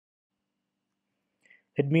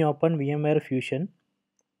Let me open VMware Fusion.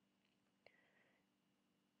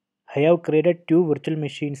 I have created two virtual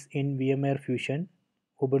machines in VMware Fusion,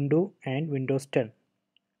 Ubuntu and Windows 10.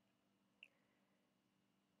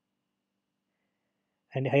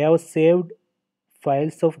 And I have saved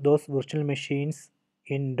files of those virtual machines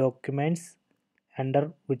in Documents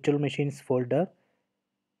under Virtual Machines folder.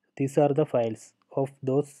 These are the files of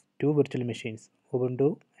those two virtual machines,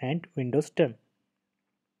 Ubuntu and Windows 10.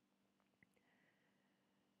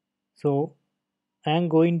 So I am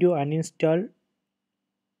going to uninstall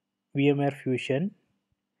VMware Fusion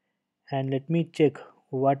and let me check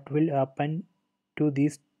what will happen to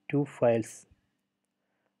these two files.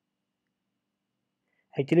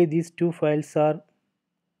 Actually, these two files are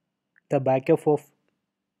the backup of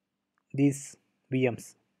these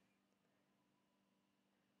VMs.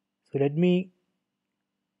 So let me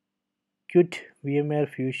quit VMware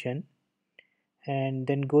Fusion and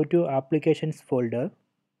then go to Applications folder,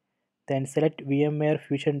 then select VMware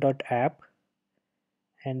Fusion.app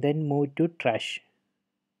and then move to Trash.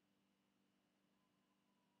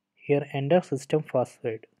 Here enter system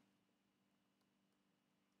password.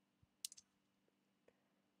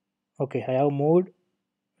 Okay, I have moved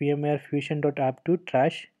VMware Fusion.app to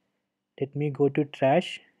Trash. Let me go to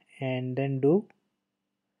Trash and then do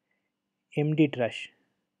empty trash.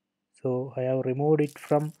 So I have removed it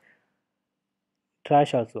from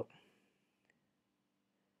trash also.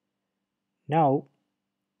 Now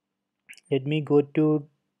let me go to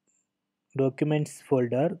Documents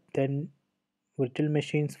folder, then Virtual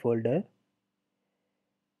Machines folder.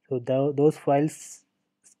 So those files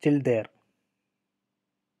still there.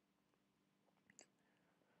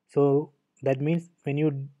 So that means when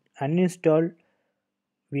you uninstall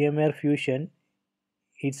VMware Fusion,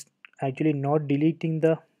 it's actually not deleting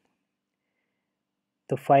the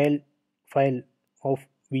file of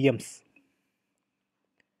VMs.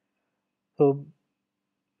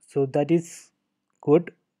 So that is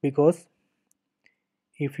good, because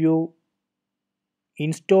if you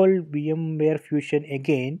install VMware Fusion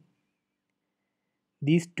again,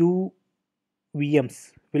 these two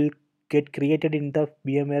VMs will get created in the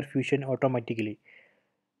VMware Fusion automatically.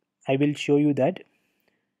 I will show you that.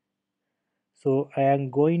 So I am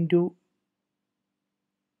going to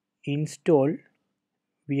install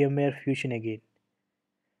VMware Fusion again.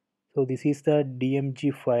 So this is the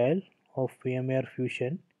DMG file of VMware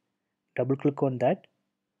Fusion. Double click on that.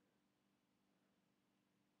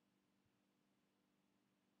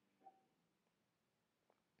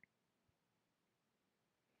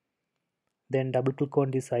 Then double click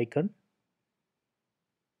on this icon.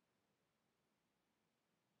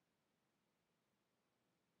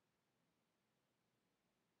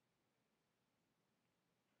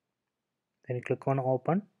 Then click on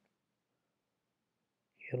open.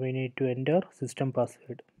 Here we need to enter system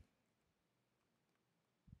password.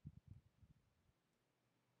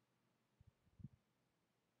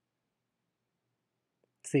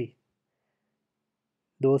 See,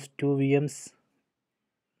 those two VMs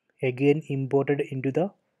again imported into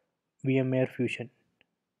the VMware Fusion.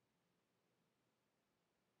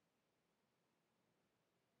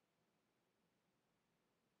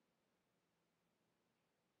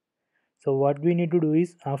 So what we need to do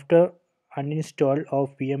is, after uninstall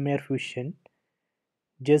of VMware Fusion,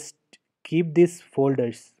 just keep these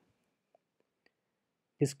folders.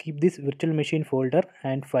 Just keep this virtual machine folder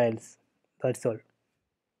and files. That's all.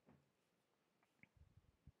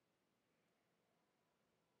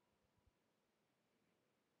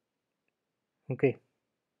 Okay.